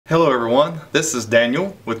Hello everyone, this is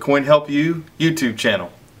Daniel with Coin Help You YouTube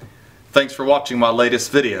channel. Thanks for watching my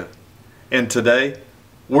latest video. And today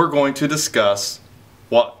we're going to discuss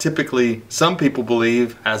what typically some people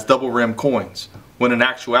believe as double rim coins, when in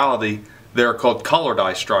actuality they are called collar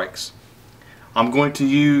die strikes. I'm going to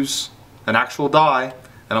use an actual die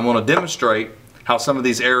and I'm going to demonstrate how some of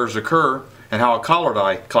these errors occur and how a collar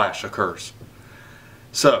die clash occurs.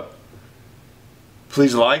 So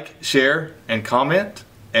please like, share, and comment,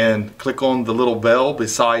 and click on the little bell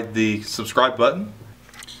beside the subscribe button.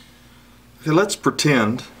 Okay, let's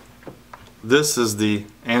pretend this is the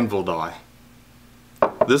anvil die.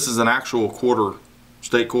 This is an actual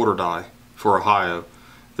state quarter die for Ohio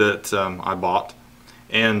that I bought,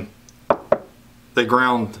 and they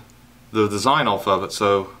ground the design off of it,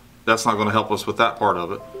 so that's not going to help us with that part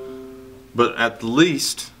of it. But at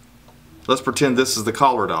least let's pretend this is the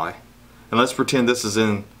collar die, and let's pretend this is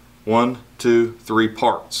in 1, 2, 3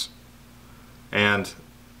 parts, and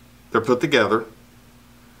they're put together.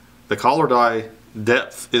 The collar die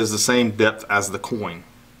depth is the same depth as the coin.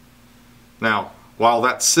 Now, while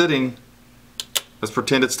that's sitting, let's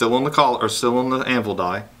pretend it's still on the collar or still on the anvil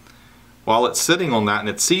die. While it's sitting on that and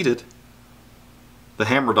it's seated, the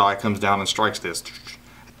hammer die comes down and strikes this,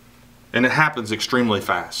 and it happens extremely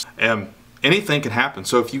fast. And anything can happen.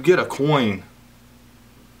 So if you get a coin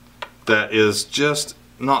that is just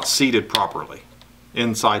not seated properly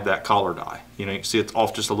inside that collar die, you can see it's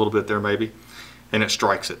off just a little bit there maybe, and it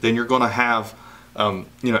strikes it, then you're going to have out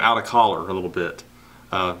of collar a little bit.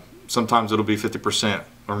 Sometimes it'll be 50%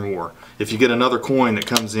 or more. If you get another coin that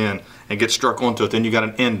comes in and gets struck onto it, then you got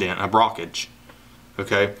an indent, a brockage,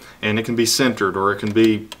 okay, and it can be centered or it can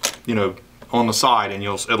be on the side, and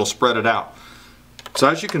it'll spread it out. So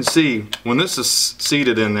as you can see, when this is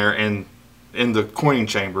seated in there and in the coining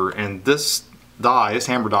chamber, and this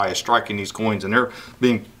hammer die is striking these coins, and they're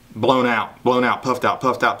being blown out, puffed out,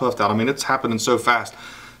 puffed out, puffed out. I mean, it's happening so fast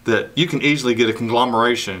that you can easily get a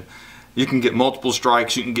conglomeration. You can get multiple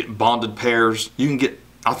strikes, you can get bonded pairs, you can get,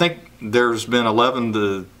 I think there's been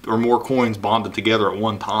 11 or more coins bonded together at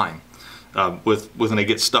one time when they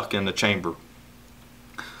get stuck in the chamber.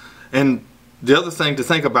 And the other thing to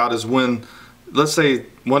think about is when, let's say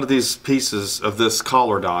one of these pieces of this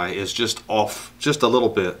collar die is just off just a little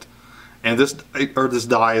bit, and this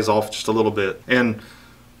die is off just a little bit, and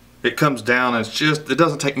it comes down, and it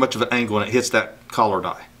doesn't take much of an angle, and it hits that collar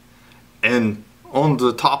die. And on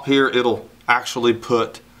the top here, it'll actually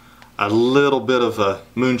put a little bit of a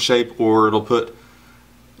moon shape, or it'll put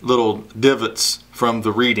little divots from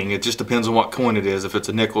the reading. It just depends on what coin it is. If it's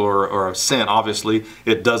a nickel or a cent, obviously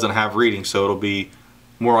it doesn't have reading, so it'll be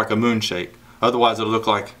more like a moon shape. Otherwise it'll look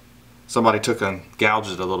like somebody took and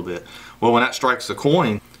gouged it a little bit. Well, when that strikes the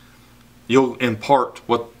coin, you'll impart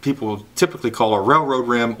what people typically call a railroad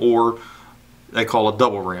rim, or they call a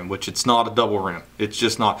double rim, which it's not a double rim. It's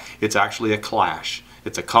just not. It's actually a clash.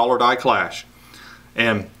 It's a collar die clash.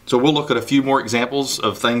 And so we'll look at a few more examples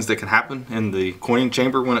of things that can happen in the coining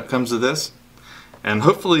chamber when it comes to this. And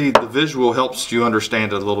hopefully the visual helps you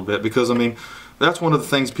understand it a little bit, because I mean, that's one of the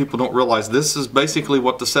things people don't realize. This is basically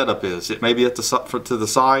what the setup is. It may be to the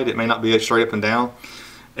side, it may not be straight up and down.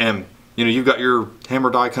 And you've got your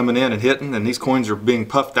hammer die coming in and hitting, and these coins are being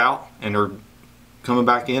puffed out and they're coming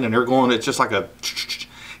back in, and they're going, it's just like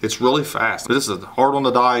it's really fast. This is hard on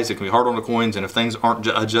the dies, it can be hard on the coins, and if things aren't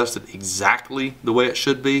adjusted exactly the way it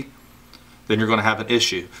should be, then you're going to have an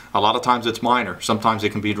issue. A lot of times it's minor, sometimes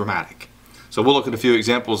it can be dramatic. So we'll look at a few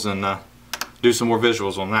examples and do some more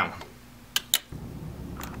visuals on that one.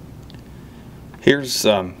 Here's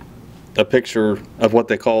a picture of what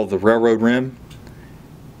they call the railroad rim,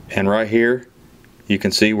 and right here you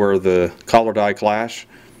can see where the collar die clash.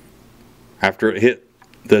 After it hit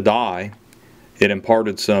the die, it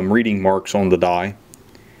imparted some reading marks on the die,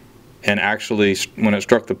 and actually when it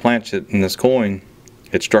struck the planchet in this coin,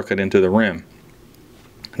 it struck it into the rim.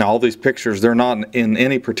 Now all these pictures, they're not in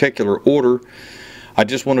any particular order. I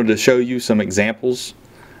just wanted to show you some examples.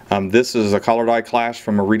 This is a collar die clash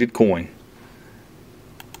from a reeded coin.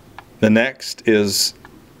 The next is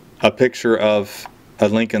a picture of a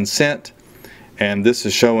Lincoln cent, and this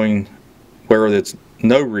is showing where it's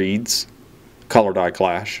no reeds, collar die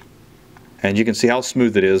clash, and you can see how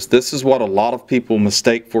smooth it is. This is what a lot of people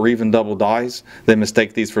mistake for even double dies. They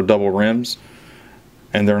mistake these for double rims,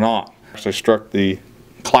 and they're not. Actually struck the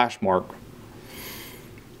clash mark.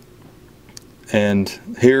 And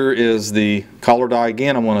here is the collar die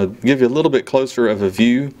again. I want to give you a little bit closer of a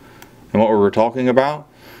view and what we were talking about.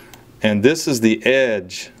 And this is the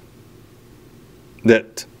edge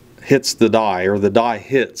that hits the die, or the die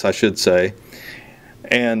hits, I should say.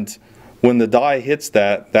 And when the die hits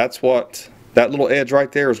that, that's what, that little edge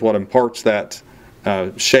right there is what imparts that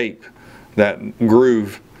shape, that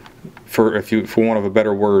groove, for want of a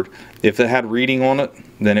better word. If it had reading on it,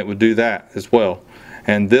 then it would do that as well.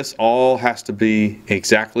 And this all has to be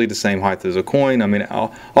exactly the same height as a coin. I mean,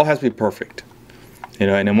 all has to be perfect. You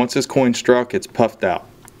know, and then once this coin struck, it's puffed out.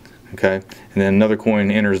 Okay, and then another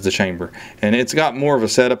coin enters the chamber. And it's got more of a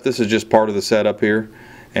setup. This is just part of the setup here.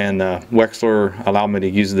 And Wexler allowed me to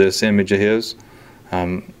use this image of his.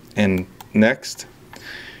 And next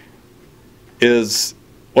is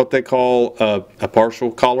what they call a partial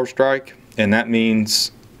collar strike, and that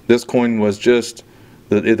means this coin was just,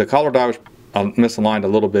 the collar die was misaligned a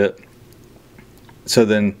little bit, so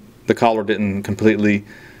then the collar didn't completely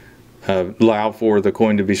allow for the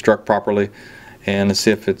coin to be struck properly. And let's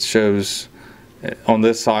see if it shows. On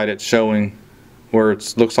this side it's showing where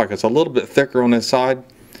it looks like it's a little bit thicker on this side,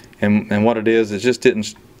 and what it is, it just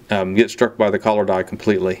didn't get struck by the collar die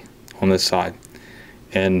completely on this side.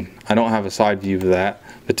 And I don't have a side view of that,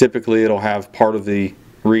 but typically it'll have part of the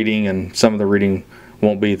reading and some of the reading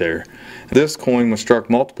won't be there. This coin was struck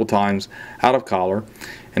multiple times out of collar,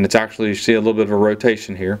 and it's actually, you see a little bit of a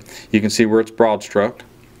rotation here. You can see where it's broad struck.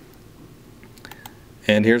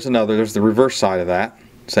 And here's another, there's the reverse side of that,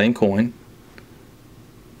 same coin.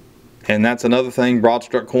 And that's another thing, broad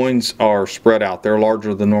struck coins are spread out. They're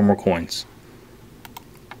larger than normal coins.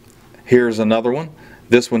 Here's another one.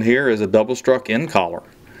 This one here is a double struck in collar,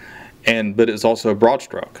 but it's also a broad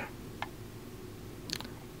struck.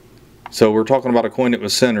 So we're talking about a coin that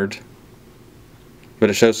was centered, but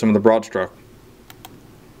it shows some of the broad struck.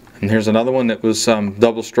 And here's another one that was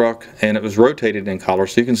double struck, and it was rotated in collar.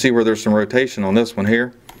 So you can see where there's some rotation on this one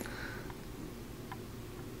here.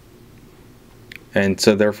 And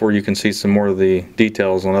so therefore you can see some more of the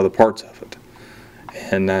details on other parts of it.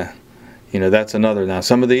 And you know, that's another. Now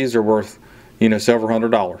some of these are worth, you know, several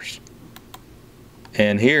 $100s.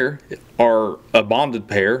 And here are a bonded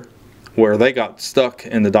pair where they got stuck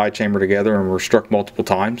in the die chamber together and were struck multiple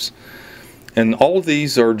times. And all of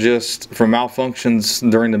these are just from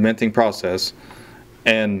malfunctions during the minting process.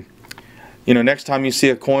 And you know, next time you see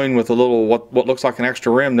a coin with a little what looks like an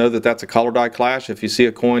extra rim, know that that's a collar die clash. If you see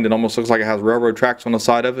a coin that almost looks like it has railroad tracks on the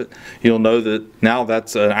side of it, you'll know that now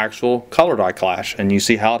that's an actual collar die clash, and you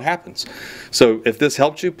see how it happens. So if this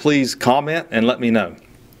helped you, please comment and let me know.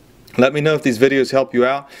 Let me know if these videos help you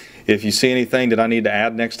out. If you see anything that I need to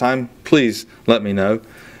add next time, please let me know.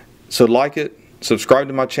 So like it, subscribe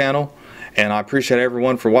to my channel, and I appreciate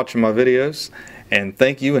everyone for watching my videos, and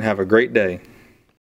thank you and have a great day.